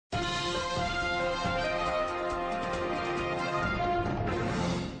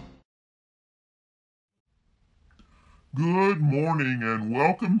Good morning and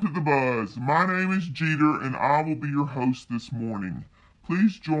welcome to The Buzz. My name is Jeter and I will be your host this morning.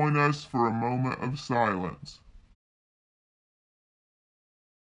 Please join us for a moment of silence.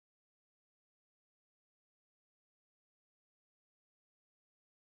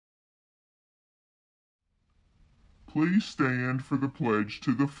 Please stand for the pledge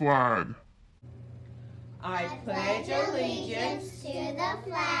to the flag. I pledge allegiance to the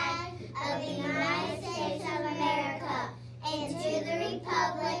flag of the United States of America and to the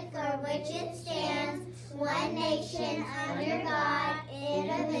republic for which it stands, one nation, under God,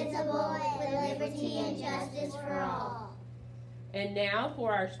 indivisible, with liberty and justice for all. And now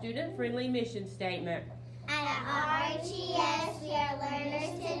for our student-friendly mission statement. At RHES, we are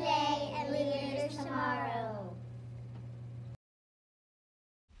learners today and leaders tomorrow.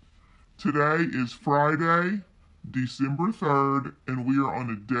 Today is Friday, December 3rd, and we are on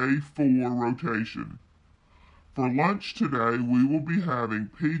a day 4 rotation. For lunch today, we will be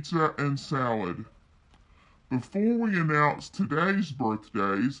having pizza and salad. Before we announce today's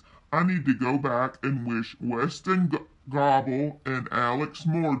birthdays, I need to go back and wish Weston Gobble and Alex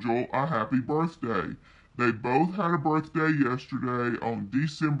Morgel a happy birthday. They both had a birthday yesterday on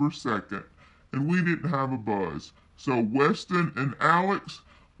December 2nd, and we didn't have a buzz. So Weston and Alex,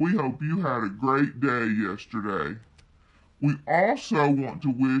 we hope you had a great day yesterday. We also want to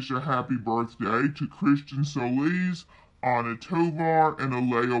wish a happy birthday to Christian Solis, Anna Tovar, and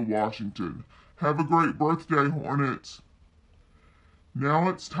Alea Washington. Have a great birthday, Hornets. Now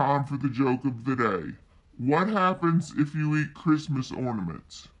it's time for the joke of the day. What happens if you eat Christmas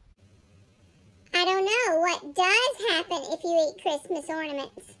ornaments? I don't know. What does happen if you eat Christmas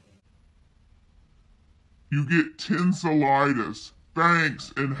ornaments? You get tinselitis.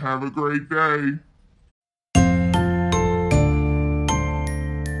 Thanks and have a great day.